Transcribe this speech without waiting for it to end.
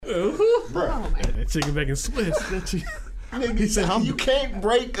That chicken bacon Swiss. That chicken. He said, you can't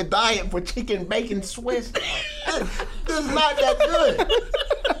break a diet for chicken bacon Swiss. It's not that good.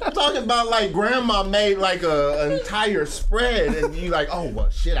 I'm talking about like grandma made like an entire spread and you like, oh, well,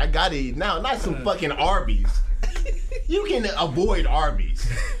 shit, I gotta eat now. Not some fucking Arby's. You can avoid Arby's.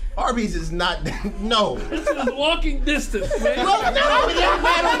 Arby's is not, no. This is walking distance, man. Well, no, it doesn't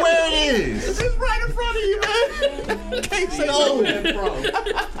matter where it is. It's just right in front of you, man. Can't say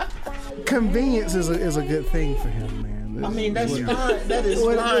Convenience is a good thing for him, man. I mean, that's fine. That is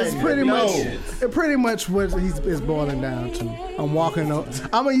fine. It's pretty much what it's boiling down to. I'm walking up.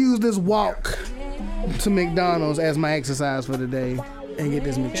 I'm gonna use this walk to McDonald's as my exercise for the day and get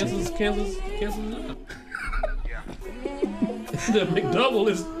this McChicken. Kansas. The McDouble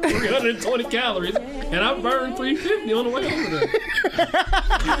is 320 calories, and I burned 350 on the way over there.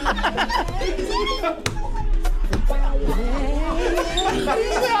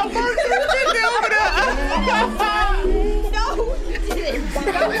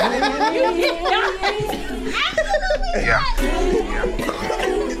 Yeah.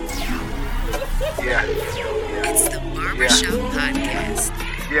 It's the Barbershop Podcast.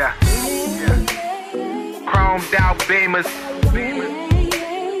 Yeah. Chromed out Beamers.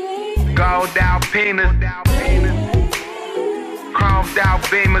 Gold out penis. Chromed out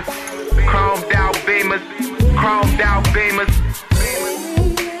Beamers. Chromed out Beamers. Chromed out Beamers.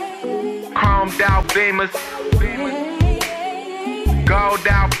 Chromed out Beamers. Gold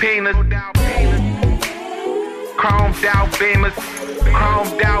out penis. Chromed out Beamers.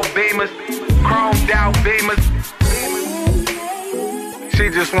 Chromed out Beamers. Chromed out Beamers. She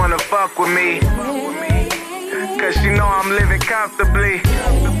just wanna fuck with me, cause she know I'm living comfortably.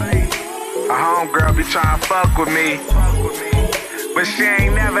 A homegirl be tryna fuck with me, but she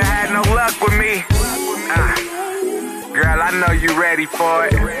ain't never had no luck with me. Girl, I know you ready for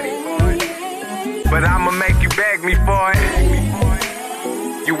it, but I'ma make you beg me for it.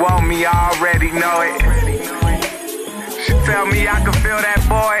 You want me, I already know it. She tell me I can feel that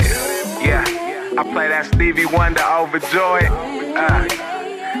void. Yeah, I play that Stevie Wonder overjoyed.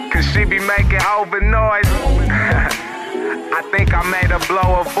 Cause she be making over noise. I think I made her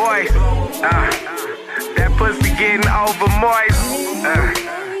blow her voice. That pussy getting over moist.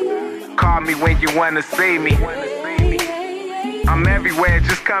 Call me when you wanna see me. I'm everywhere,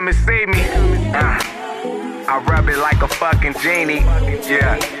 just come and see me. I rub it like a fucking genie.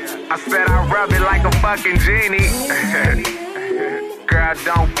 Yeah, I said I rub it like a fucking genie. Girl,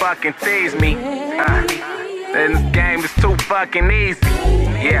 don't fucking tease me. And this game is too fucking easy.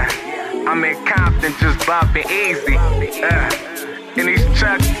 Yeah, I'm in Compton just bumping easy. And these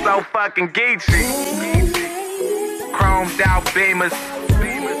trucks so fucking geeky. Chromed out Beamers.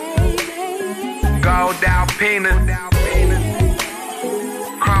 Gold out penis.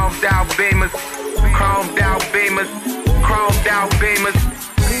 Chromed out Beamers. Chromed out Beamers. Chromed out Beamers.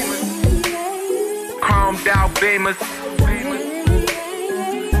 Chromed out Beamers.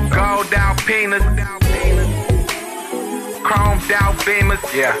 Gold out penis. Chromed out Beamers,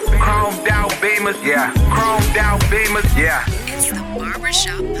 yeah. Chromed out Beamers, yeah. Chromed out Beamers, yeah. It's the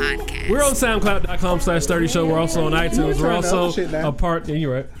Barbershop Podcast. We're on SoundCloud.com/30show. We're also on iTunes. We're also a part. Yeah,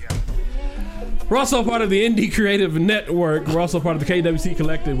 you're right. We're also part of the Indie Creative Network. We're also part of the KWC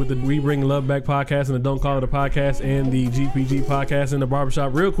Collective with the We Bring Love Back podcast and the Don't Call It a podcast and the GPG podcast and the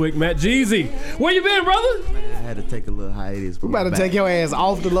Barbershop. Real quick, Matt Jeezy, where you been, brother? Man, I had to take a little hiatus. We about to take your ass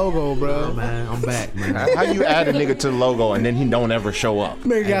off the logo, bro. Oh, man, I'm back, man. How you add a nigga to the logo and then he don't ever show up?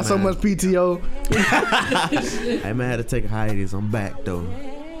 Nigga got so much PTO. Hey, man, I had to take a hiatus. I'm back, though.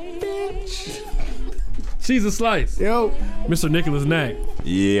 She's a slice. Yo. Mr. Nicholas Knack.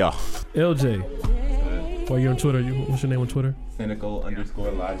 Yeah. LJ. While you're on Twitter, what's your name on Twitter?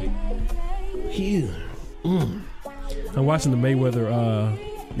 Cynical_logic. Yeah. I'm watching the Mayweather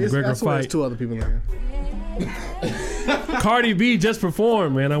McGregor fight. There's 2 other people there. Cardi B just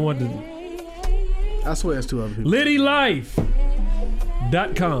performed, man. I swear it's 2 other people.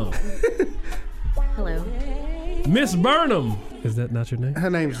 LiddyLife.com. Hello. Miss Burnham. Is that not your name? Her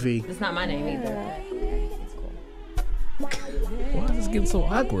name's V. It's not my name either. It's cool. Why is this getting so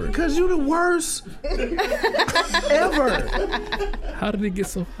awkward? Because you the worst ever. How did it get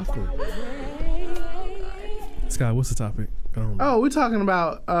so awkward? Sky, what's the topic? We're talking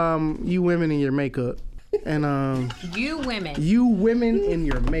about you women in your makeup. And You women in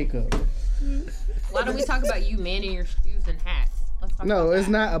your makeup. Why don't we talk about you men in your shoes and hats? Let's talk about it's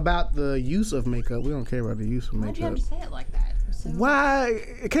that. not about the use of makeup. We don't care about the use of makeup. Why'd you have to say it like that? Why?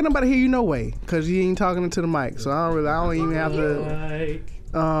 Can't nobody hear you no way? Because you ain't talking into the mic. So I don't even have to.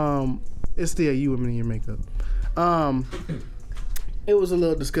 It's still you women in your makeup. It was a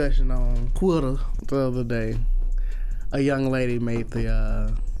little discussion on Twitter the other day. A young lady made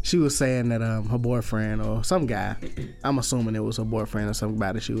she was saying that her boyfriend or some guy, I'm assuming it was her boyfriend or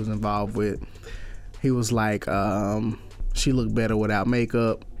somebody she was involved with, he was like, she looked better without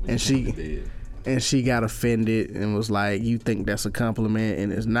makeup, and she got offended and was like, you think that's a compliment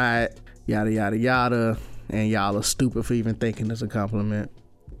and it's not, yada yada yada, and y'all are stupid for even thinking it's a compliment.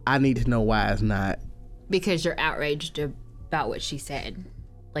 I need to know why it's not. Because you're outraged about what she said.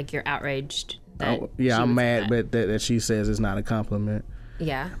 Like, you're outraged that I'm mad but that she says it's not a compliment.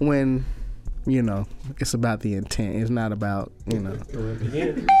 Yeah. When, it's about the intent. It's not about, it's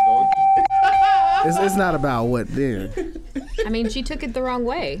not about what did. I mean, she took it the wrong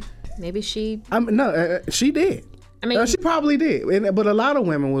way. Maybe she... she did. I mean, she probably did, but a lot of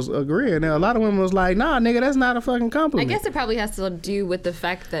women was agreeing. A lot of women was like, "Nah, nigga, that's not a fucking compliment." I guess it probably has to do with the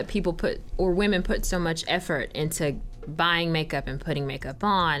fact that women put so much effort into buying makeup and putting makeup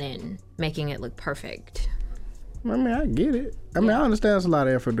on and making it look perfect. I mean, I get it. I mean, I understand there's a lot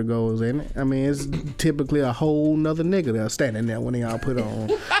of effort that goes in it. I mean, it's typically a whole nother nigga that's standing there when y'all put on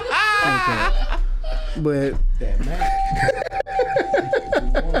makeup. But damn man.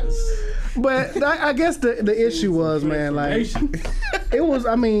 But I guess the issue was, man, like, it was,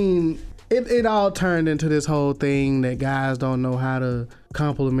 I mean, it all turned into this whole thing that guys don't know how to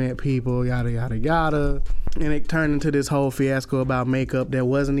compliment people, yada, yada, yada. And it turned into this whole fiasco about makeup that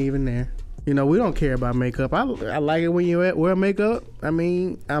wasn't even there. We don't care about makeup. I like it when you wear makeup. I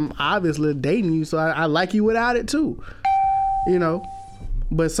mean, I'm obviously dating you, so I like you without it too.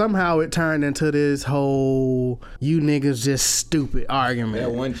 But somehow it turned into this whole you niggas just stupid argument. That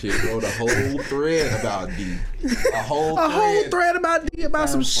one chick wrote a whole thread about D. A whole thread about D about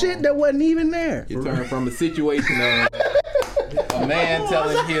some shit that wasn't even there. It turned from a situation of a man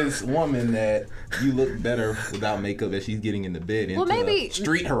telling his woman that you look better without makeup as she's getting in the bed into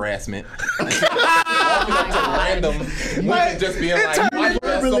street harassment. Walking up to random women just being like, why you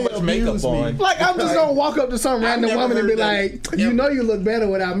have so much makeup on? Like, I'm just gonna walk up to some random woman and be like, you know you look better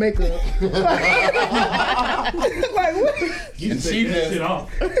without makeup. Like, what? And she just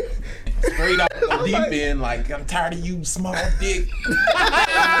straight off the deep end, like, I'm tired of you, small dick.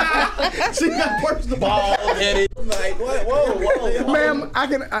 She got pushed the ball headed. Like, what? Whoa. Ma'am,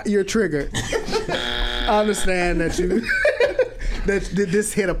 you're triggered. I understand that you that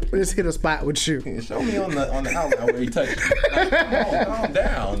this hit a spot with you. Show me on the outline where you touched me. Like, calm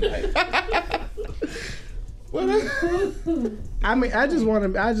down. Like. I mean, I just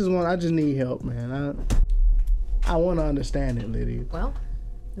need help, man. I want to understand it, Lydia. Well,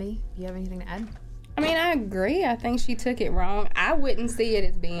 me, you have anything to add? I mean, I agree. I think she took it wrong. I wouldn't see it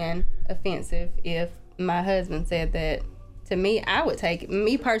as being offensive if my husband said that to me.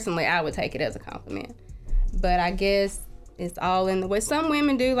 Me personally, I would take it as a compliment. But I guess it's all in the way. Some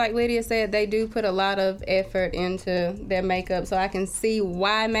women do, like Lydia said, they do put a lot of effort into their makeup. So I can see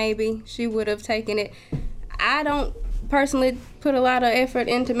why maybe she would have taken it. I don't personally put a lot of effort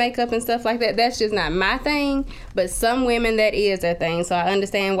into makeup and stuff like that. That's just not my thing. But some women, that is their thing. So I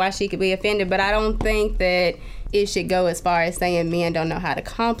understand why she could be offended. But I don't think that it should go as far as saying men don't know how to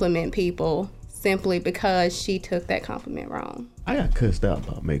compliment people simply because she took that compliment wrong. I got cussed out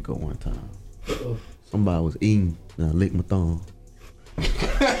about makeup one time. Somebody was eating and I licked my thumb.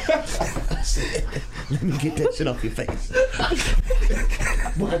 Let me get that shit off your face.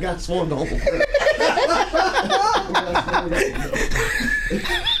 Boy, I got swung on.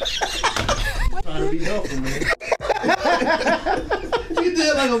 Trying to be helpful, man. You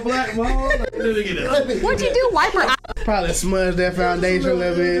did like a black ball. What'd you do? Wipe her eye? Probably smudge that foundation a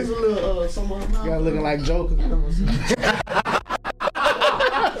little bit. Got looking like Joker.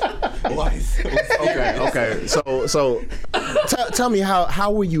 Okay. So, tell me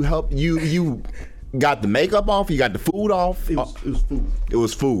how will you help you got the makeup off? You got the food off? It was food. It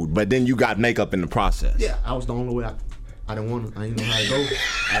was food, but then you got makeup in the process. Yeah, I was the only way. I didn't want to. I didn't know how to go.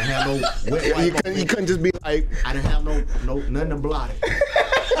 I didn't have no wet wipe. You couldn't just be like. I didn't have no nothing to blot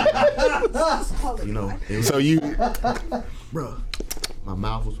it. So you, bro. My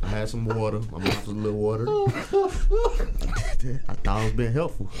mouth was. I had some water. My mouth was a little water. I thought it was being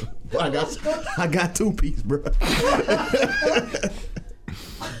helpful. I got 2-piece, bro.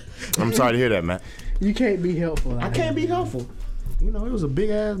 I'm sorry to hear that, man. You can't be helpful. I can't be helpful. It was a big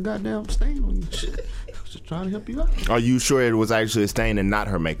ass goddamn stain on you. Shit. I was just trying to help you out. Are you sure it was actually a stain and not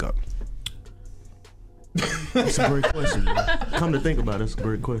her makeup? That's a great question, bro. Come to think about it, it's a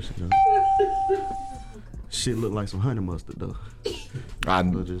great question, bro. Shit looked like some honey mustard, though. I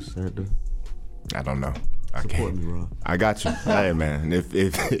just had to. I don't know. I support can't. Me, Rob. I got you. Hey, man. If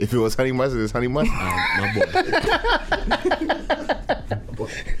it was honey mustard, it's honey mustard. My boy.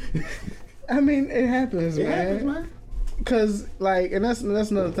 I mean, it happens, man. Cause like, and that's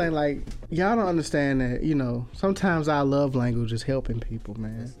another thing. Like, y'all don't understand that. You know, sometimes our love language is helping people,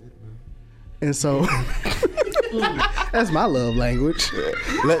 man. And so, that's my love language.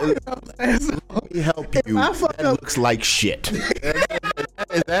 Let me help you. That looks like shit.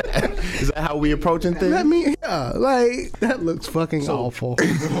 Is that how we approaching things? Like that looks fucking awful.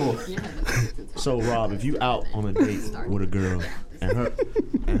 So Rob, if you out on a date with a girl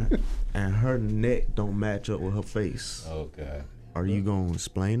and her neck don't match up with her face, okay, are you gonna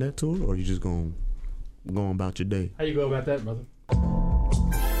explain that to her, or are you just gonna go about your day? How you go about that, brother?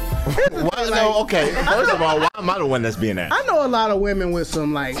 Okay. First of all, why am I the one that's being asked? I know a lot of women with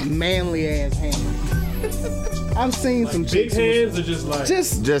some like manly ass hands. I've seen some big hands or just like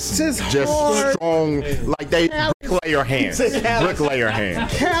just hard, strong, like they bricklayer hands. Bricklayer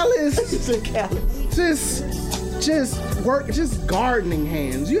hands. Callous. Just gardening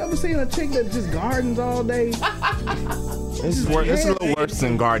hands. You ever seen a chick that just gardens all day? It's a little worse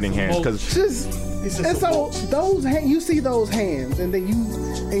than gardening hands because and so those you see those hands, and then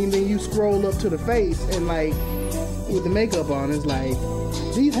you scroll up to the face, and like with the makeup on, it's like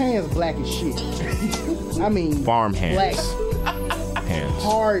these hands black as shit. I mean, farm hands, black, hands,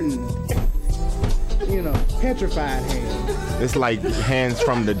 hardened, petrified hands. It's like hands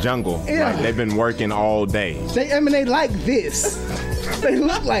from the jungle. Yeah. Like they've been working all day. They like this. They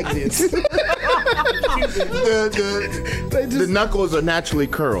look like this. The knuckles are naturally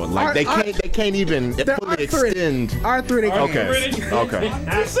curled. Like they can't even fully extend. Arthritic. Okay.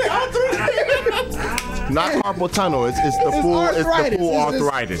 Not carpal tunnel. It's the full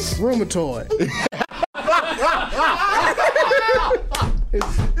arthritis. Rheumatoid.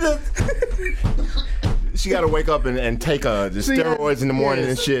 She got to wake up and take the steroids in the morning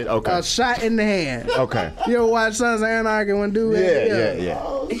and shit. Okay. A shot in the hand. Okay. You ever watch Sons of Anarchy when dude?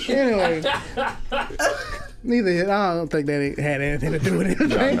 Yeah. Anyway. I don't think that had anything to do with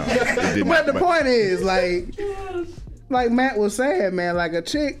anything. No, it did but not, the point is, like Matt was saying, man, like a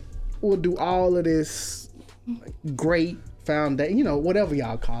chick will do all of this great foundation, whatever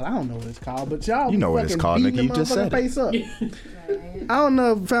y'all call it. I don't know what it's called, but y'all know what it's called, Nikki. You just said face up. I don't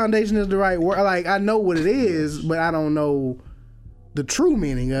know if foundation is the right word. Like, I know what it is, but I don't know the true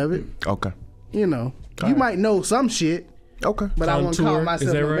meaning of it. Okay. You might know some shit. Okay. But I won't call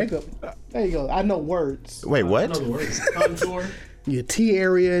myself no right? makeup. There you go. I know words. Wait, what? I know the words. Contour. Your T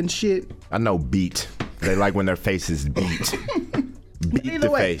area and shit. I know beat. They like when their face is beat. Beat the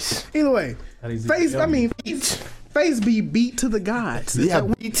face. Either way. Face be beat to the gods. Yeah,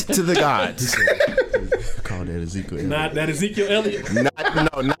 beat to the gods. Call that Ezekiel. Not that Ezekiel Elliott. No.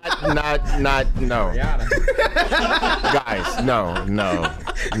 Guys, no.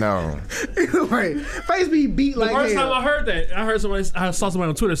 Right. Face be beat like the first time I heard that, I saw somebody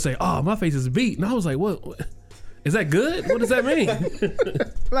on Twitter say, "Oh, my face is beat," and I was like, "What? Is that good? What does that mean?"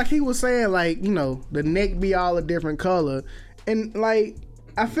 Like he was saying, the neck be all a different color, and like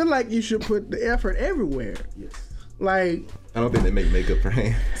I feel like you should put the effort everywhere. Yes. Like I don't think they make makeup for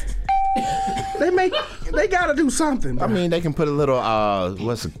hands. They gotta do something. Bro. I mean, they can put a little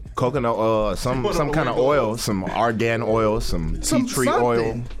coconut oil, some kind of oil, some argan oil, some tea tree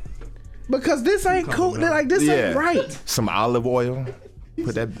oil. Because this ain't cool. Like this ain't right. Some olive oil.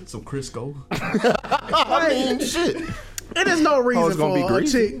 Put that some Crisco. I mean, shit. It is no reason for a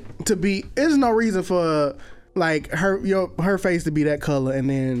chick to be. There's no reason for like her face to be that color and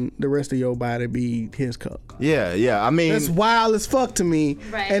then the rest of your body be his color. Yeah. I mean, that's wild as fuck to me.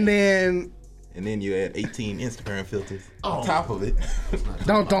 Right. And then you add 18 Instagram filters on top of it.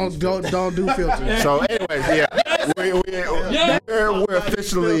 Don't do filters. So, anyways, we're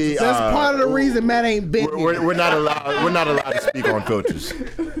officially. That's part of the reason Matt ain't been. We're not allowed. We're not allowed to speak on filters.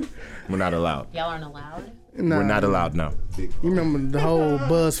 We're not allowed. Y'all aren't allowed? No. We're not allowed. No. You remember the whole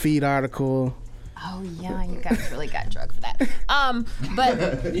BuzzFeed article? Oh yeah, you guys really got drugged for that.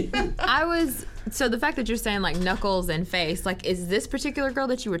 But so the fact that you're saying like knuckles and face, like, is this particular girl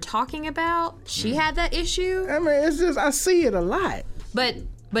that you were talking about? She had that issue? I mean, it's just I see it a lot. But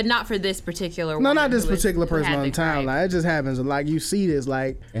not for this particular one. No, not this particular person on the timeline. It just happens. Like you see this,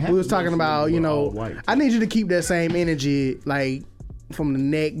 like we was talking about, I need you to keep that same energy, like from the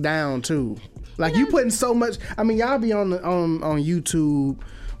neck down too. Like you putting so much. I mean, y'all be on YouTube.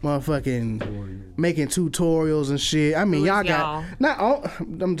 Motherfucking making tutorials and shit. I mean, y'all got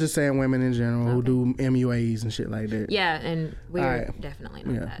I'm just saying women in general who do MUAs and shit like that. Yeah, and we're definitely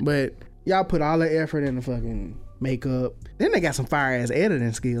not that. But y'all put all the effort in the fucking makeup. Then they got some fire ass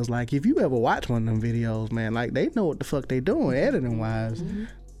editing skills. Like if you ever watch one of them videos, man, like they know what the fuck they doing editing wise.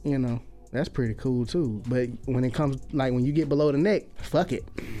 That's pretty cool too. But when it comes, like when you get below the neck, fuck it.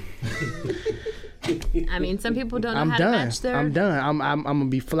 I mean, some people don't know how done. to match their... I'm done. I'm gonna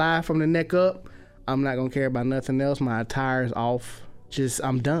be fly from the neck up. I'm not gonna care about nothing else. My attire is off. Just,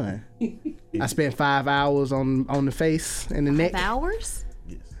 I'm done. I spent 5 hours on the face and the neck. 5 hours?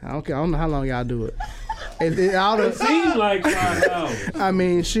 I don't care. I don't know how long y'all do it. It seems like 5 hours. I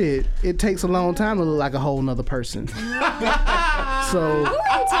mean, shit. It takes a long time to look like a whole nother person. So. Who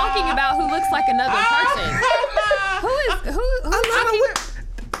are you talking about who looks like another person?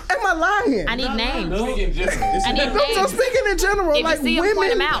 Am I lying? I need names. No. I need names. I'm speaking in general. If like you see women, them,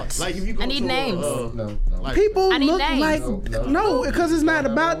 point them out. Like if you go I need to names. People I need look names. like no, because it's not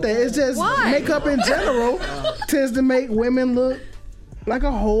about that. It's just Why? makeup in general tends to make women look like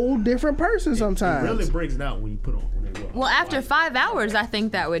a whole different person sometimes. It really brings it out when you put on when they walk. Well, after 5 hours, I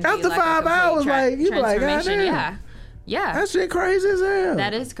think that would be After like 5 a hours, complete like, you be like, transformation. goddamn. Yeah. That shit crazy as hell.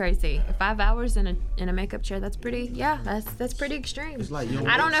 That is crazy. 5 hours in a makeup chair, that's pretty, that's pretty extreme. Like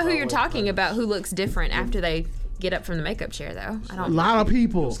I don't know who you're talking about who looks different after they get up from the makeup chair, though. I A don't. lot of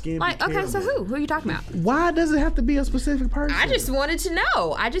people. Like, okay, so who? Who are you talking about? Why does it have to be a specific person? I just wanted to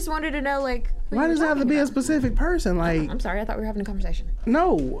know. Like, who Why you're does it have to talking be a about. specific person? Like, I'm sorry, I thought we were having a conversation.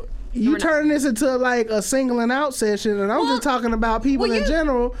 no. You we're not. turning this into like a singling out session, and I'm just talking about people in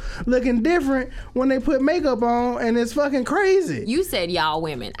general looking different when they put makeup on, and it's fucking crazy. You said y'all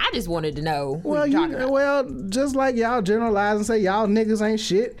women. I just wanted to know who Well, you're talking about. well, just like y'all generalize and say y'all niggas ain't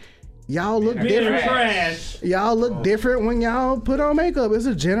shit. Y'all look different. Trash. Y'all look different when y'all put on makeup. It's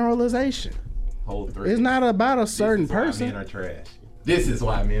a generalization. Whole three. It's not about a certain This is why person. men are trash. This is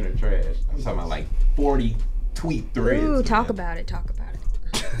why men are trash. I'm talking about like 40 tweet threads. Ooh, talk man. about it. Talk about it.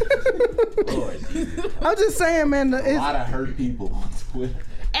 Lord Jesus. I'm just saying, man. A lot of hurt people on Twitter.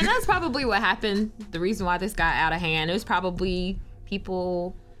 And that's probably what happened. The reason why this got out of hand. It was probably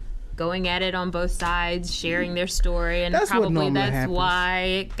people going at it on both sides, sharing their story, and That's what probably normally that's happens. why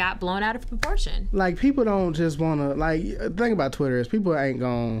it got blown out of proportion. Like, people don't just want to, like, the thing about Twitter is people ain't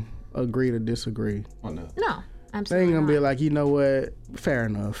going to agree to disagree. Oh, no. No, They absolutely ain't going to be not. like, you know what, fair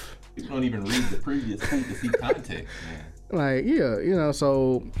enough. People don't even read the previous tweet to see context, man. Like, yeah, you know,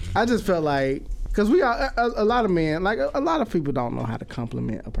 so I just felt like, because we are, a lot of men, like, a lot of people don't know how to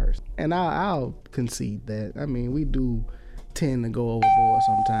compliment a person. And I'll concede that. I mean, we do tend to go overboard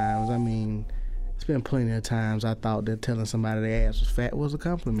sometimes. I mean, it's been plenty of times I thought that telling somebody their ass was fat was a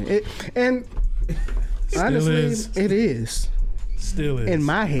compliment. And honestly, is. it is. Still is. In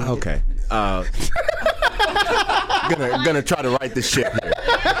my head. Okay. Gonna try to write this shit here.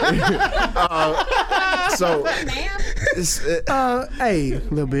 So, hey, a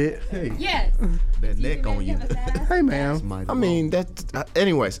little bit. Hey, Yes. that neck on you. Hey, ma'am. I mean, that.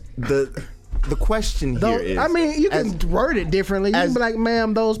 Anyways, the question here is. I mean, you can word it differently. You can as- be like,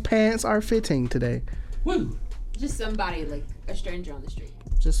 ma'am, those pants are fitting today. Woo. Just somebody, like a stranger on the street.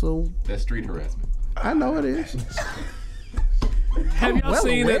 Just so That's street harassment. I know it is. Have y'all well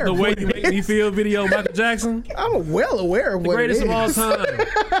seen aware that The of Way what You it Make Me Feel video of Michael Jackson? I'm well aware of what it is. Greatest of all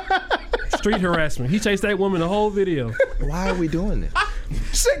time. Street harassment. He chased that woman the whole video. Why are we doing this?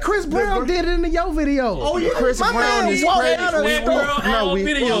 Shit, Chris Brown did it in the Yo video. Oh, yeah, Chris My Brown man is walked crazy. out of the That store. girl all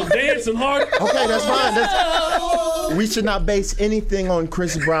video dancing hard. Okay, that's fine. We should not base anything on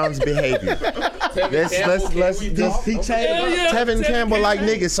Chris Brown's behavior. Let's Tevin Campbell like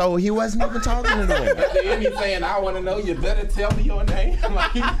niggas, so he wasn't even talking to the women. At the end, he's saying, I want to know you better tell me your name. I'm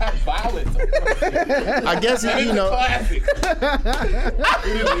like, he's not violent. I guess It's you a know. classic.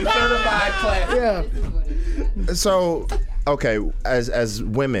 It is a certified classic. Yeah. So, okay, as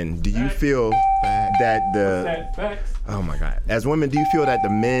women, do you feel that the Facts. oh my god, as women, do you feel that the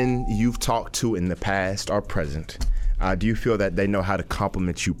men you've talked to in the past or present, do you feel that they know how to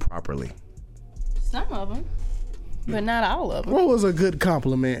compliment you properly? Some of them, but not all of them. What was a good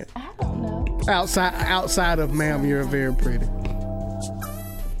compliment? I don't know. Outside of ma'am, you're very pretty.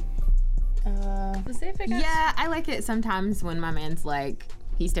 Specific? Yeah, I like it sometimes when my man's like,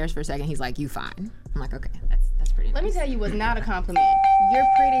 he stares for a second, he's like, you fine. I'm like, okay, that's pretty nice. Let me tell you what's not a compliment. You're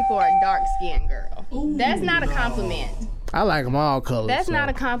pretty for a dark-skinned girl. That's not a compliment. I like them all colors. That's so. not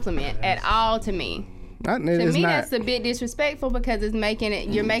a compliment at all to me. To It's me, not. that's a bit disrespectful because it's making it.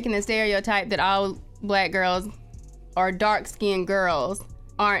 You're making the stereotype that all black girls or dark-skinned girls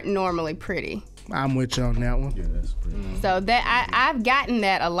aren't normally pretty. I'm with you on that one. Yeah, that's pretty. So that I've gotten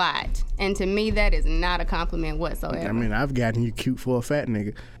that a lot, and to me, that is not a compliment whatsoever. I mean, I've gotten you cute for a fat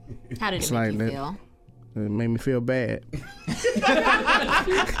nigga. How did it It's make like you that. feel? It made me feel bad.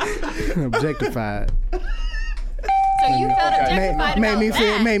 Objectified. So you felt objectified Made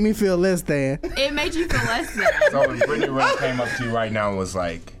about me that. feel less than. It made you feel less than. So if Brittany Rose came up to you right now and was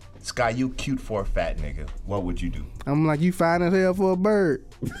like, Sky, you cute for a fat nigga. What would you do? I'm like, you fine as hell for a bird.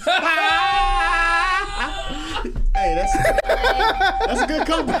 Hey, that's a good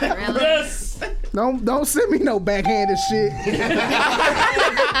comeback. Really? Yes. Don't send me no backhanded shit.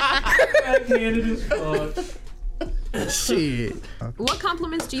 Backhanded as fuck. Shit. What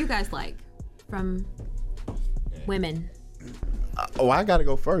compliments do you guys like from women? I gotta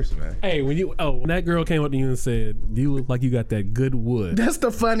go first, man. Hey, when that girl came up to you and said, "You look like you got that good wood." That's the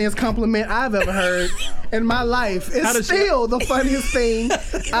funniest compliment I've ever heard in my life. It's still the funniest thing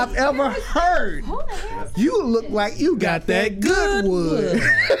I've ever heard. You look like you got that good wood.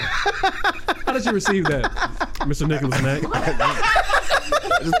 How did you receive that, Mr. Nicholas Mack?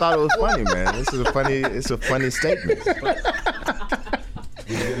 I just thought it was funny, man. It's a funny statement.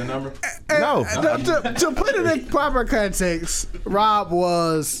 Did you get a number? No. To put it in proper context, Rob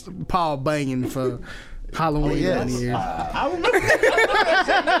was Paul banging for Halloween one year. I remember.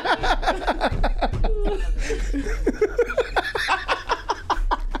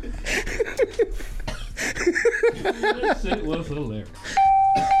 That shit was hilarious.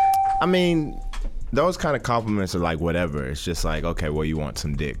 I mean, those kind of compliments are like whatever. It's just like, okay, well, you want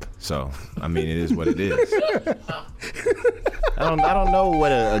some dick. So, I mean, it is what it is. I don't know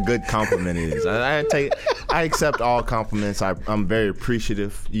what a good compliment is. I accept all compliments. I'm very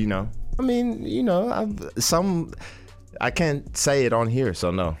appreciative, you know. I mean, you know, I can't say it on here, so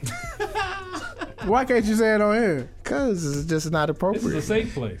no. Why can't you say it on here? Because it's just not appropriate. This is a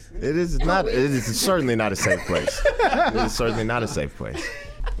safe place. It is not. It is certainly not a safe place. It is certainly not a safe place.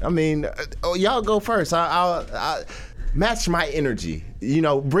 I mean, y'all go first. I'll match my energy. You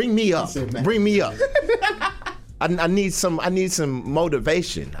know, bring me up. Bring me up. I need some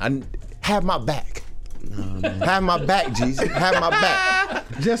motivation. Have my back. Have my back, Jesus. Have my back.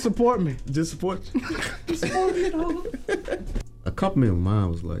 Just support me. Just support you. A compliment of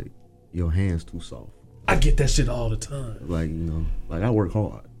mine was like, your hands too soft. I get that shit all the time. Like, you know, like I work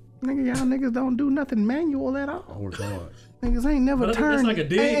hard. Nigga, y'all niggas don't do nothing manual at all. I work hard. Niggas ain't never turned. That's like a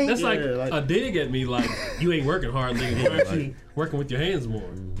dig. That's like a dig at me. Like you ain't working hard, nigga. You're actually working with your hands more.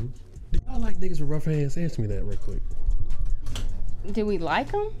 Mm-hmm. Do y'all like niggas with rough hands? Answer me that real quick. Do we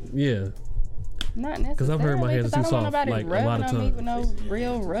like them? Yeah. Not necessarily. Because I've heard my hands too soft like a lot of times. With no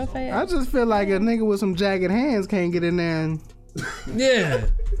real rough hands. I just feel like a nigga with some jagged hands can't get in there and yeah,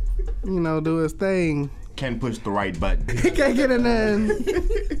 you know, do his thing. Can't push the right button. He can't get in there and,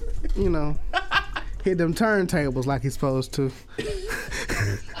 you know, hit them turntables like he's supposed to.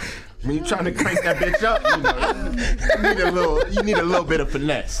 When you're trying to crank that bitch up, you need a little bit of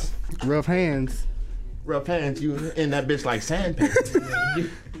finesse. Rough hands. Rough hands, you in that bitch like sandpaper.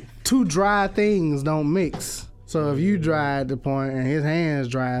 Two dry things don't mix. So if you dry at the point and his hands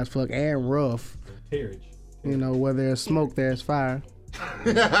dry as fuck and rough, carriage. You know, where there's smoke, there's fire.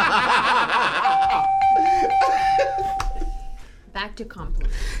 Back to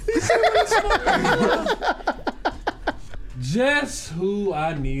compliments. Just who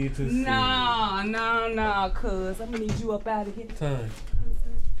I need to see. No, cuz I'm gonna need you up out of here. Time.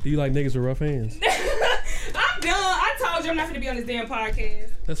 Do you like niggas with rough hands? I'm done. I told you I'm not gonna be on this damn podcast.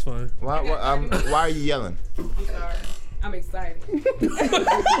 That's fine. Why are you yelling? I'm sorry. I'm excited.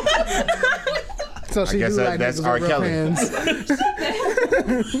 So she I guess do like that's niggas R. with rough Kelly. hands.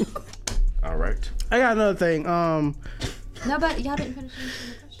 All right. I got another thing. No, but y'all didn't finish answering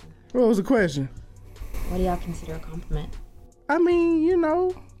the question. What was the question? What do y'all consider a compliment? I mean, you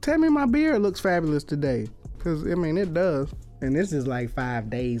know, tell me my beard looks fabulous today. Because, I mean, it does. And this is like 5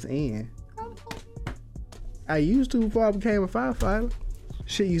 days in. I used to before I became a firefighter.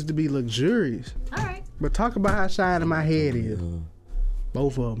 Shit used to be luxurious. All right. But talk about how shiny my head is.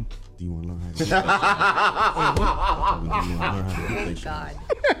 Both of them. Do you want to learn how to God.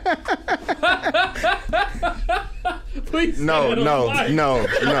 Please No.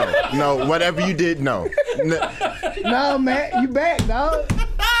 Whatever you did, no. No, man. You back, dog.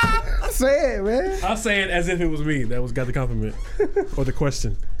 Say it, man. I'll say it as if it was me that got the compliment or the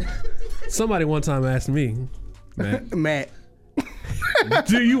question. Somebody one time asked me, Matt,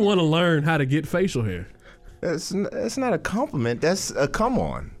 do you want to learn how to get facial hair? It's not a compliment. That's a come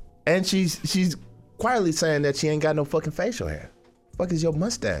on. And she's quietly saying that she ain't got no fucking facial hair. Fuck is your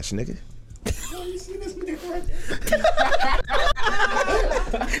mustache, nigga? you see this nigga right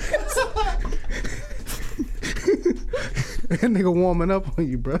That nigga warming up on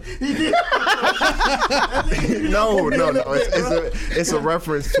you, bro. No. It's a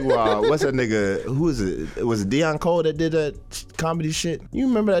reference to what's that nigga? Who is it? Was it Deion Cole that did that comedy shit? You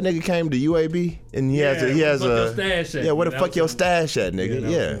remember that nigga came to UAB and he has a where the fuck your stash at,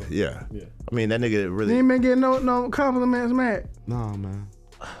 nigga? Yeah. I mean that nigga really. You ain't been getting no compliments, Matt. Nah, man.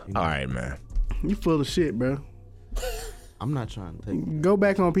 All right, man. You full of shit, bro. I'm not trying to take. Go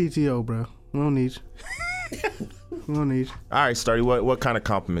back on PTO, bro. We don't need you. We don't need you. All right, Sturdy, what kind of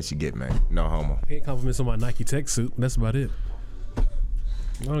compliments you get, man? No homo. I get compliments on my Nike Tech suit. That's about it.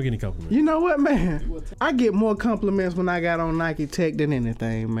 I don't get any compliments. You know what, man? I get more compliments when I got on Nike Tech than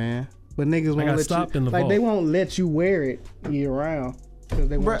anything, man. But niggas won't let stopped you. in the Like vault. they won't let you wear it year round because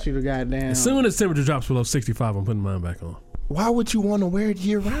they want you to goddamn. As soon as temperature drops below 65, I'm putting mine back on. Why would you want to wear it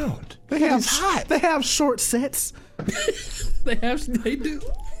year round? It's hot. They have short sets. They do.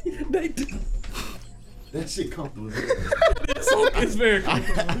 They do. That shit comfortable. It's very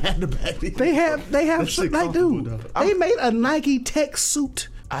comfortable. They have shit. Like, dude, they made a Nike Tech suit.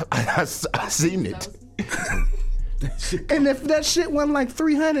 I seen it. And if that shit wasn't like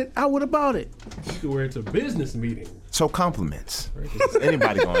 $300, I would have bought it. You can wear it to a business meeting. So compliments.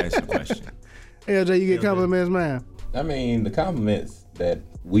 Anybody gonna answer the question? LJ, you get compliments, man. I mean, the compliments that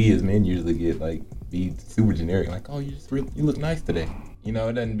we as men usually get, like, be super generic, like, oh, you look nice today. You know,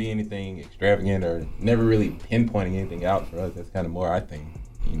 it doesn't be anything extravagant or never really pinpointing anything out for us. That's kind of more our thing.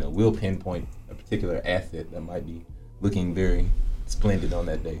 You know, we'll pinpoint a particular asset that might be looking very splendid on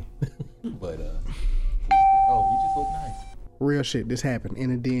that day. But, oh, you just look nice. Real shit. This happened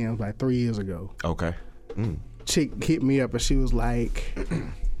in a DM like 3 years ago. Okay. Chick hit me up and she was like,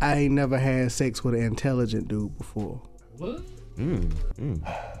 I ain't never had sex with an intelligent dude before. What? And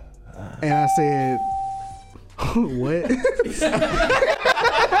I said, what?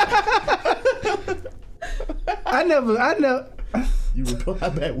 I never. You reply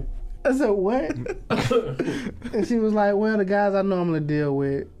back. I said, what? And she was like, well, the guys I normally deal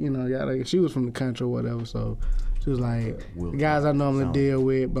with, you know, like, she was from the country or whatever, so she was like, the guys I normally deal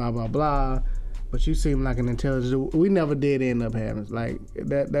with, blah, blah, blah. But you seem like an intelligent dude. We never did end up having, like,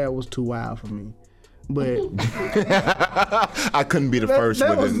 that was too wild for me. But I couldn't be the first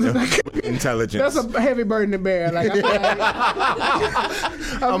with intelligence. That's a heavy burden to bear. Like,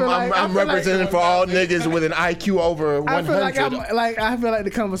 I'm representing for all niggas with an IQ over 100. I feel like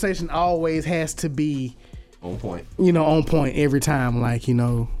the conversation always has to be on point. You know, on point every time. Like, you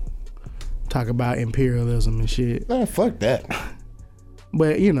know, talk about imperialism and shit. Man, fuck that.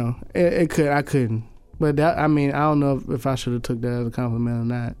 But you know, I couldn't. But that, I mean, I don't know if I should have took that as a compliment or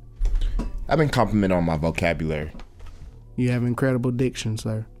not. I've been complimenting on my vocabulary. You have incredible diction,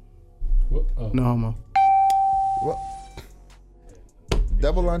 sir. No homo.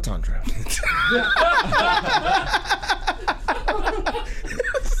 Double entendre.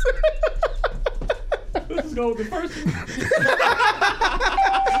 Let's go with the first one.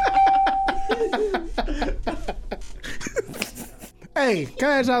 Hey, can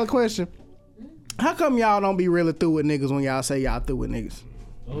I ask y'all a question? How come y'all don't be really through with niggas when y'all say y'all through with niggas?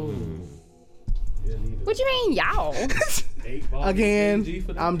 Oh. What you mean, y'all? Again,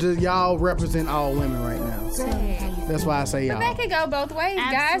 I'm just, y'all represent all women right now. That's why I say y'all. But that could go both ways.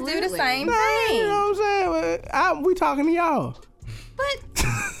 Absolutely. Guys do the same You thing. know what I'm saying? We talking to y'all. But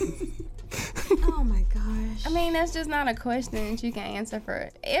Oh my gosh. I mean, that's just not a question that you can answer for.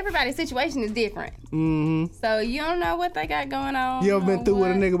 Everybody's situation is different. Mm-hmm. So you don't know what they got going on. You ever been or through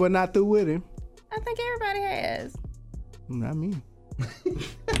with a what. nigga but not through with him? I think everybody has. Not me.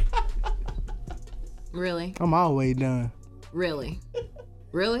 Really? I'm always done. Really?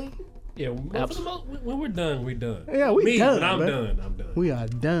 Really? Yeah, when we're done, we're done. Yeah, we done. When I'm bro. done, I'm done. We are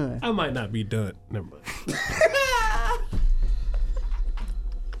done. I might not be done. Never mind.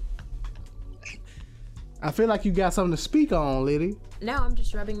 I feel like you got something to speak on, Liddy. No, I'm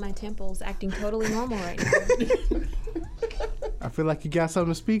just rubbing my temples, acting totally normal right now. I feel like you got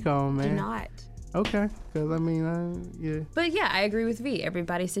something to speak on, man. Do not. Okay, because I mean, yeah. But yeah, I agree with V.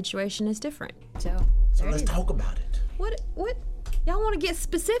 Everybody's situation is different. So let's talk about it. What? Y'all want to get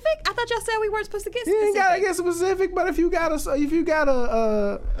specific? I thought y'all said we weren't supposed to get You specific. ain't gotta get specific, but if you got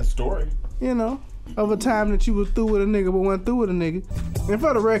a story, you know, of a time that you was through with a nigga but went through with a nigga. And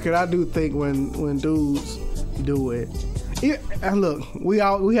for the record, I do think when dudes do it, and look, we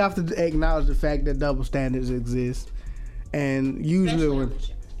have to acknowledge the fact that double standards exist, and usually when.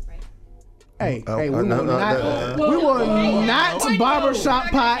 Hey, we will not barbershop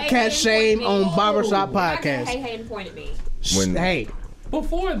podcast shame on barbershop podcast. Hey, and point at me. Hey.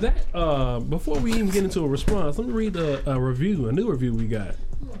 Before that, before we even get into a response, let me read a review, a new review we got.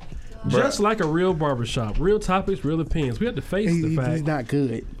 Just like a real barbershop, real topics, real opinions. We have to face the fact he's not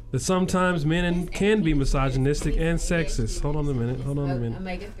good. That sometimes men can be misogynistic and sexist. Hold on a minute. I'll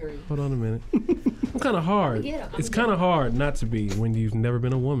make it through. Hold on a minute. I'm kind of hard. It's kind of hard not to be when you've never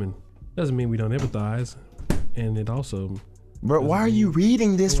been a woman. Doesn't mean we don't empathize, and it also. Bro, why are you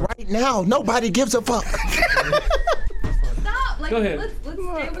reading this right now? Nobody gives a fuck. Stop! Go ahead. Let's stay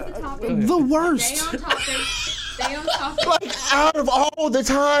with the topic. The worst. Stay on topic. Stay on topic. Like, out of all the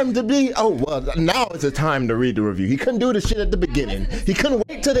time to be, now it's the time to read the review. He couldn't do the shit at the beginning. He couldn't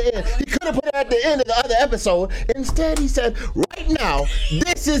wait to the end. He could have put it at the end of the other episode. Instead, he said, right now,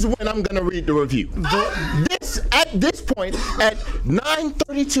 this is when I'm going to read the review. At this point, at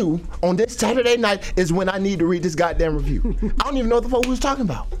 9:32 on this Saturday night is when I need to read this goddamn review. I don't even know what the fuck we was talking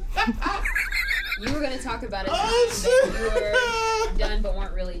about. You were going to talk about it. That you were done but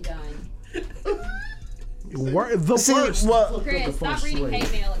weren't really done. Worst. Chris, stop reading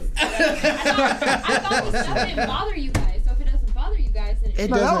hate mail. I thought this stuff didn't bother you guys. So if it doesn't bother you guys, then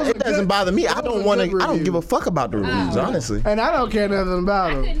It doesn't bother me. I don't give a fuck about the reviews, honestly. And I don't care nothing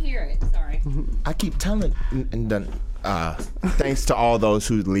about I them. couldn't hear it. Sorry. I keep telling and done. Thanks to all those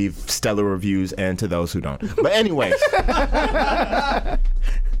who leave stellar reviews and to those who don't. But anyways,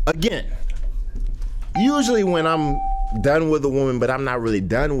 again, usually when I'm done with a woman, but I'm not really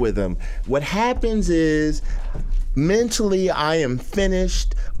done with them, what happens is mentally I am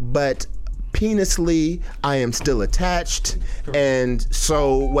finished, but penisly I am still attached. And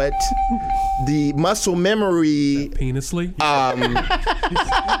so what the muscle memory penisly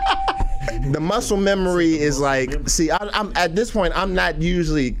the muscle memory is like, see, I'm at this point I'm not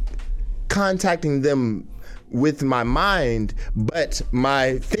usually contacting them with my mind, but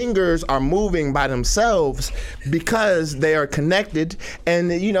my fingers are moving by themselves because they are connected, and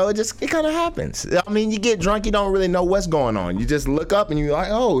it kind of happens. I mean, you get drunk, you don't really know what's going on. You just look up and you're like,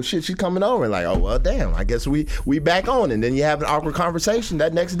 oh shit, she's coming over. Like, oh well, damn, I guess we back on, and then you have an awkward conversation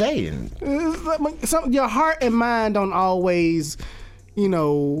that next day. And your heart and mind don't always,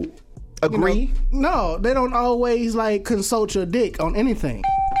 agree. No, they don't always like consult your dick on anything.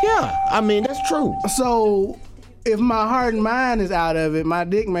 Yeah, I mean, that's true. So, if my heart and mind is out of it, my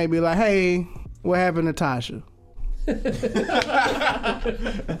dick may be like, hey, what happened to Tasha?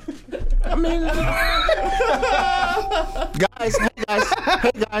 I mean, guys,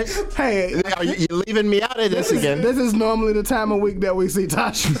 hey, you're leaving me out of this again. This is normally the time of week that we see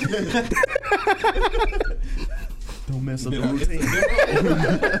Tasha. Don't mess up the routine.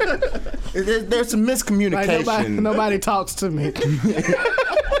 There's some miscommunication. Like nobody talks to me.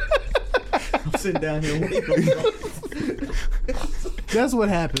 I'm sitting down here waiting. That's what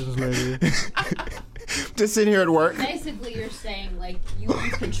happens, lady. Just sitting here at work. Basically, you're saying like you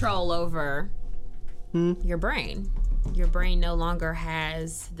lose control over your brain. Your brain no longer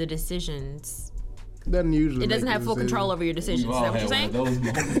has the decisions. Doesn't usually. It doesn't have full control over your decisions. Is that what you're saying?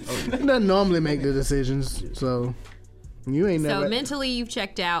 It doesn't normally make the decisions, so you ain't never. So mentally, you've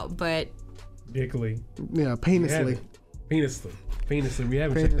checked out, but dickly. Yeah, penisly. Penisly. We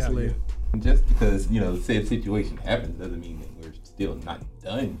haven't checked out yet. Just because said situation happens doesn't mean that we're still not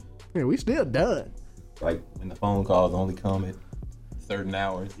done. Yeah, we still done. Like when the phone calls only come at certain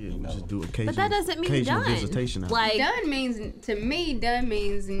hours. Yeah, we just do occasional. But that doesn't mean done. Visitation like done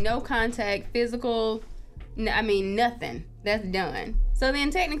means no contact, physical. Nothing. That's done. So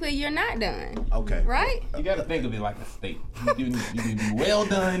then technically you're not done. Okay. Right? You gotta think of it like a steak. You can be well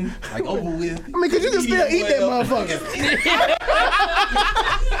done, like over with. I mean, cause you can still eat that motherfucker.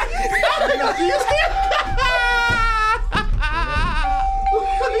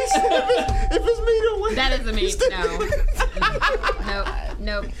 If it's meat or what? That isn't meat. No.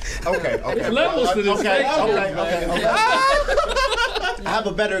 Nope. Okay. There's levels to this. Okay. I have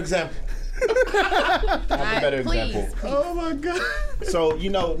a better example. Please. Oh my god. So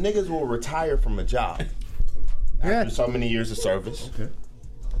niggas will retire from a job after so many years of service. Okay.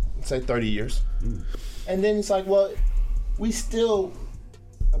 Say 30 years. And then it's like, well, we still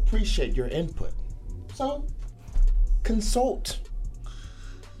appreciate your input. So consult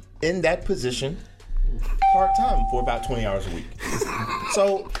in that position part-time for about 20 hours a week.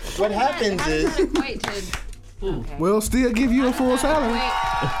 So what happens is... We'll still give you a full salary.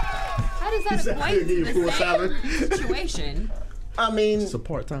 How does that equate to the same situation? I mean... It's a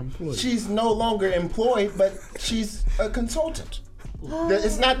part-time employee. She's no longer employed, but she's a consultant.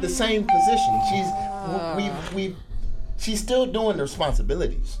 It's not the same position. She's still doing the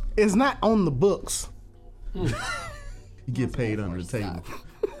responsibilities. It's not on the books. You get paid under the table.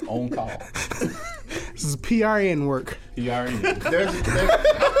 On call. This is PRN work. PRN.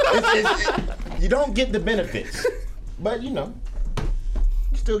 You don't get the benefits, but you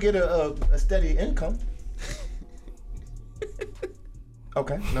still get a steady income.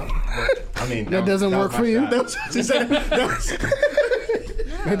 Okay, no. I mean, that doesn't work for you. That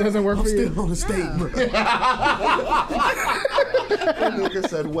doesn't work for you. Still on the state, bro. That nigga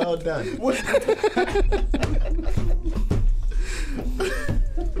said, "Well done."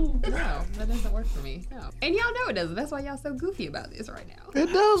 No, that doesn't work for me. No. No. And y'all know it doesn't. That's why y'all so goofy about this right now. It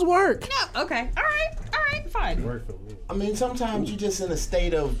does work. No. Okay. All right. Fine. Work for me. I mean, sometimes you just in a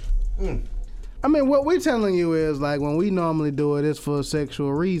state of. I mean, what we're telling you is like when we normally do it, it's for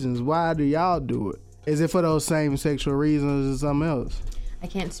sexual reasons. Why do y'all do it? Is it for those same sexual reasons or something else? I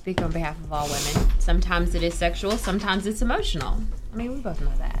can't speak on behalf of all women. Sometimes it is sexual, sometimes it's emotional. I mean, we both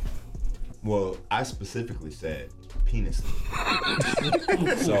know that. Well, I specifically said penis.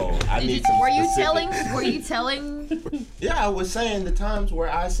 So I need some Were you specific- telling? Yeah, I was saying the times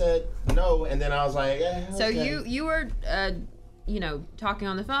where I said no, and then I was like, yeah. So okay. you were, talking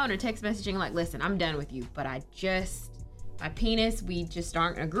on the phone or text messaging like, listen, I'm done with you, but my penis, we just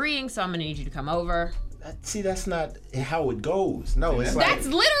aren't agreeing, so I'm gonna need you to come over. See, that's not how it goes. No, it's like that's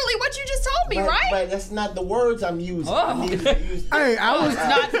literally what you just told me, right? But that's not the words I'm using. Oh. Hey, I was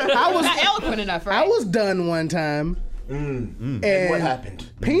not eloquent enough, right? I was done one time. And what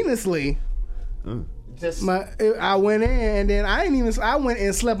happened? Penisly. Just I went in and then I went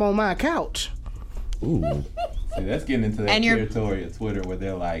and slept on my couch. Ooh. See, that's getting into that territory of Twitter where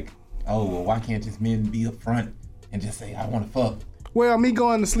they're like, oh, well, why can't just men be up front and just say, I want to fuck? Well, me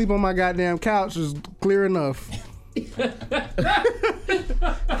going to sleep on my goddamn couch is clear enough. You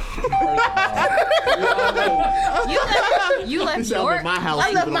left your at my house.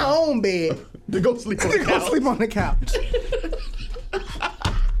 I left my own bed to go sleep on the couch. Go sleep on the couch.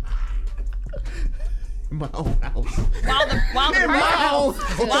 My own house. While the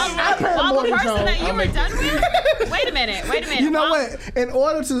person that you were done with. Wait a minute. You know what? In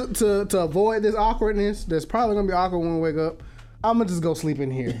order to avoid this awkwardness, that's probably gonna be awkward when we wake up. I'm gonna just go sleep in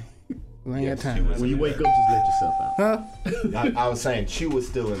here. I ain't got time. When you wake up, just let yourself out. Huh? I was saying she was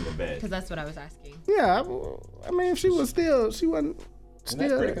still in the bed. Because that's what I was asking. Yeah, I mean, if she wasn't still. And that's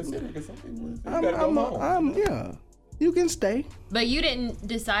pretty considerate because some people yeah. You can stay. But you didn't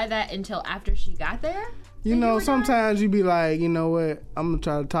decide that until after she got there? You know, sometimes you be like, you know what? I'm gonna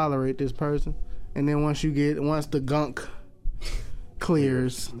try to tolerate this person, and then once the gunk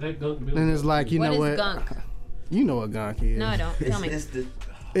clears, then it's like, you know what? What is gunk? You know what gunk is. No, I don't. Tell me. It's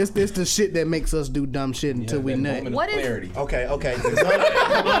the shit that makes us do dumb shit until we nut. What is? Okay.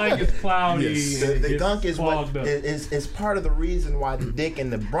 The mind gets cloudy. Yes. The gunk is what is part of the reason why the dick and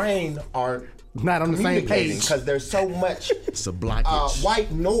the brain aren't not on the same page because there's so much it's a blockage.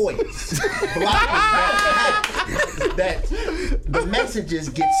 White noise that the messages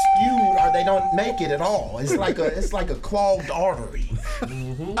get skewed or they don't make it at all. It's like a clogged artery.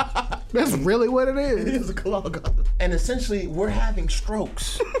 That's really what it is. It is a clogged artery. And essentially, we're having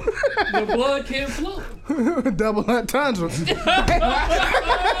strokes. The blood can't flow. Double entendre.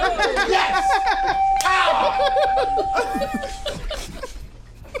 Yes.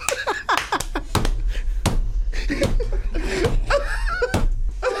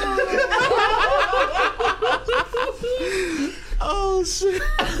 Oh shit.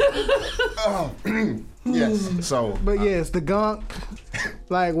 Yes. So, but yes, the gunk.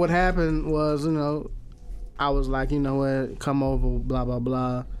 Like what happened was, I was like, you know what, come over, blah blah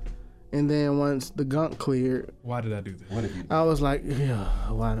blah, and then once the gunk cleared, why did I do this? What did you do? I was like, yeah,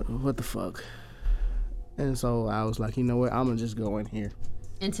 what the fuck? And so I was like, you know what, I'm gonna just go in here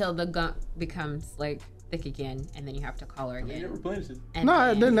Until the gunk becomes like thick again, and then you have to call her again.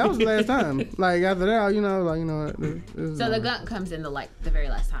 Then that was the last time. Like after that, So the gunk comes in the very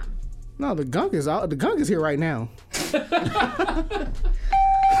last time. No, the gunk is out. The gunk is here right now. The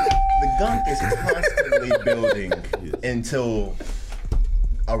gunk is constantly building until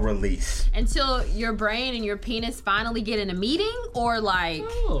a release. Until your brain and your penis finally get in a meeting, or like.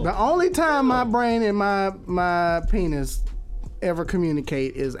 The only time my brain and my penis ever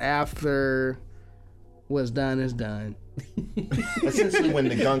communicate is after what's done is done. Essentially, when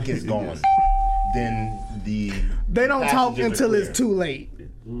the gunk is gone, then they don't talk until it's too late.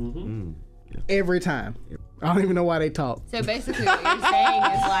 Mm-hmm. Every time. I don't even know why they talk. So basically, what you're saying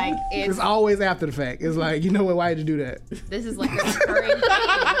is like it's always after the fact. It's like, you know what? Why did you do that? This is like a recurring thing.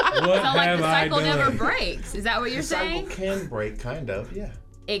 So like the cycle never breaks. Is that what you're saying? The cycle can break, kind of. Yeah.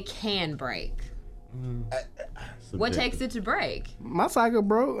 It can break. What takes it to break? My cycle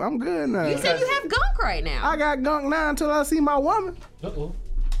broke. I'm good now. You said you have gunk right now. I got gunk now until I see my woman. Uh-oh.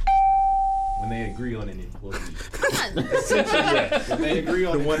 When they agree on an employee. When they agree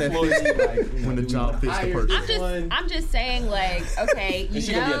on the one that fits, when the job fits the person. I'm just saying, like, okay, you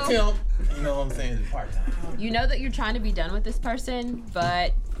she gonna be a temp. You know what I'm saying? It's part time. You know that you're trying to be done with this person,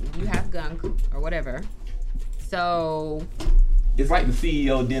 but you have gunk or whatever. So it's like the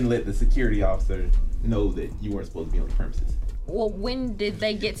CEO didn't let the security officer know that you weren't supposed to be on the premises. Well, when did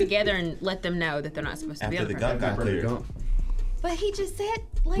they get together and let them know that they're not supposed to be on the premises? After the gunk got cleared. But he just said,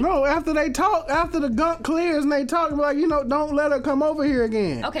 like... No, after the gunk clears and they talk about, don't let her come over here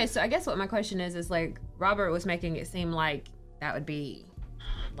again. Okay, so I guess what my question is like, Robert was making it seem like that would be,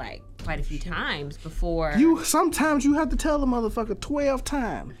 like, quite a few times before... Sometimes you have to tell the motherfucker 12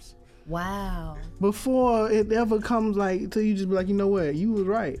 times. Wow. Before it ever comes, till you just be like, you know what, you was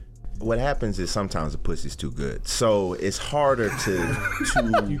right. What happens is sometimes the pussy's too good, so it's harder to.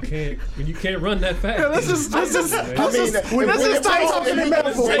 You can't run that fast. Yeah, let's just start talking in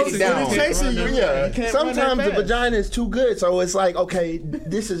metaphors. Sometimes the vagina is too good, so it's like, okay,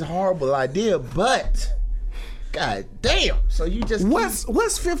 this is a horrible idea, but god damn. So you just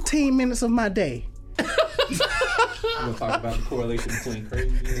what's 15 minutes of my day? You want to talk about the correlation between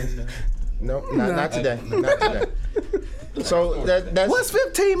crazy and... No, not today. Not today. So that's what's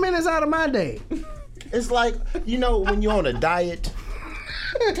 15 minutes out of my day? It's like, when you're on a diet.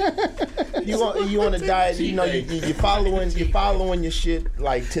 you on a diet. You're following your shit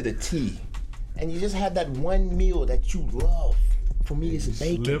like to the T, and you just have that one meal that you love. For me, it's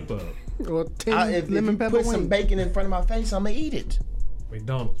bacon. Slip up. Or if you put some bacon in front of my face, I'm gonna eat it.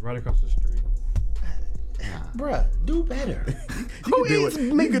 McDonald's right across the street. Bruh, do better. Who eats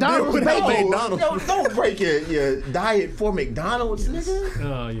McDonald's bacon? Don't break your diet for McDonald's, nigga.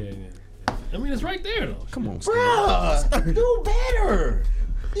 Oh, yeah. I mean, it's right there, though. Come on, bruh. Do better.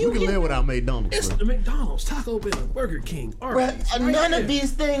 You can live without McDonald's. It's the McDonald's, Taco Bell, Burger King, Arby's. Bruh, none of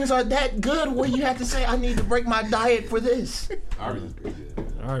these things are that good where you have to say, I need to break my diet for this. Arby's is pretty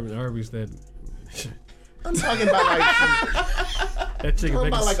good. Arby's that... I'm talking about that chicken bacon.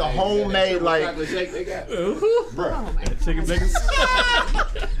 About like a homemade chocolate shake they got. Bro, that chicken bacon.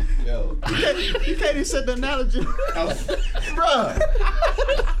 Yo, you can't even set the analogy. Bruh.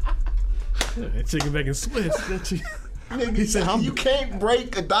 That chicken bacon Swiss. Nigga, he said, you can't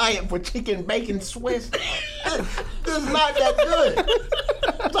break a diet for chicken bacon Swiss. This is not that good.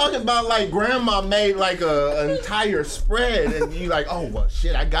 I'm talking about like grandma made like an entire spread and you like, oh well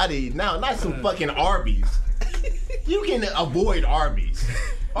shit, I gotta eat now. Not some fucking Arby's. You can avoid Arby's.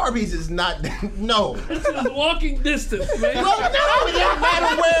 Arby's is not no. It's in walking distance, man. No, it doesn't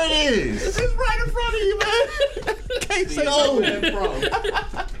matter where it is. It's just right in front of you, man. Can't say no.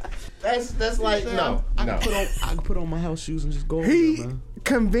 That's like no. I can put on my house shoes and just go over there, man.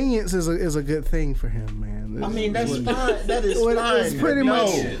 Convenience is a good thing for him, man. I mean, that's fine. That is fine. It's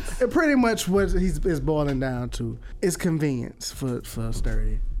pretty much what is boiling down to is convenience for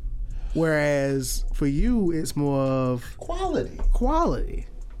Sturdy. Whereas for you, it's more of quality.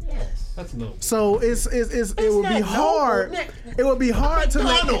 Yes. That's no. So it would be hard. It would be hard to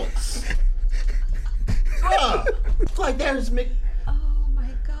make. Bruh, it's like there's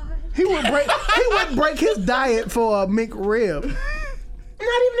He would break his diet for a McRib.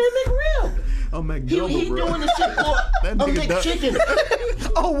 Not even a McRib. A McDouble, he doing the shit for a McChicken.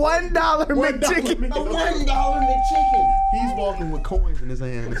 A $1 McChicken. A $1 McChicken. He's walking with coins in his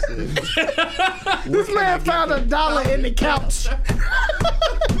hand. This man found $1 in the couch.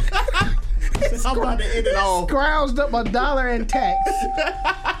 I'm about to end it all. Scrounged up $1 in tax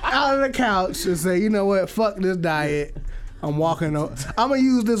out of the couch and say, you know what? Fuck this diet. I'm walking. I'm gonna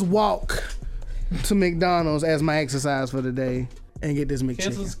use this walk to McDonald's as my exercise for the day and get this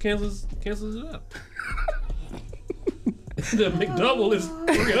McChicken. Cancels it up. The McDouble is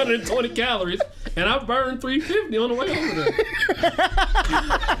 320 calories, and I burned 350 on the way over there.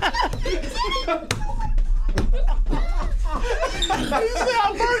 You said I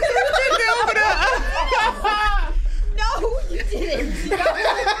burned 350 over there. No, you didn't.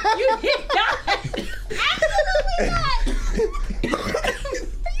 You did not. Absolutely not.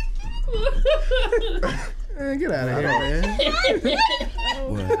 Man, get out of here, man.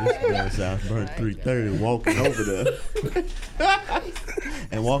 Well, this guy's out burned 330 walking over there.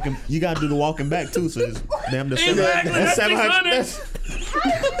 And walking, you gotta do the walking back too, so it's damn the exactly. That's 700.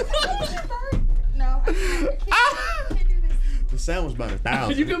 No, I can't do this. The sandwich about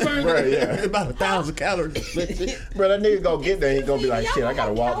 1,000. You can burn It's about 1,000 calories. Bro, that nigga gonna get there. He gonna be like, shit, I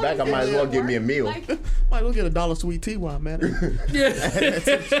gotta walk back. I might as well give me a meal. Might as well get $1 sweet tea while I'm at it.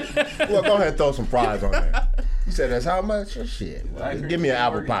 Well, go ahead and throw some fries on there. You said that's how much? Oh, shit. Well, give me an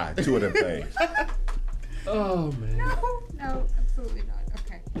apple pie. 2 of them things. Oh, man. No, absolutely not.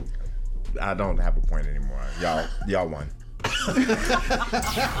 Okay. I don't have a point anymore. Y'all won. It's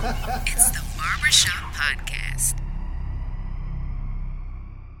the Barbershop Podcast.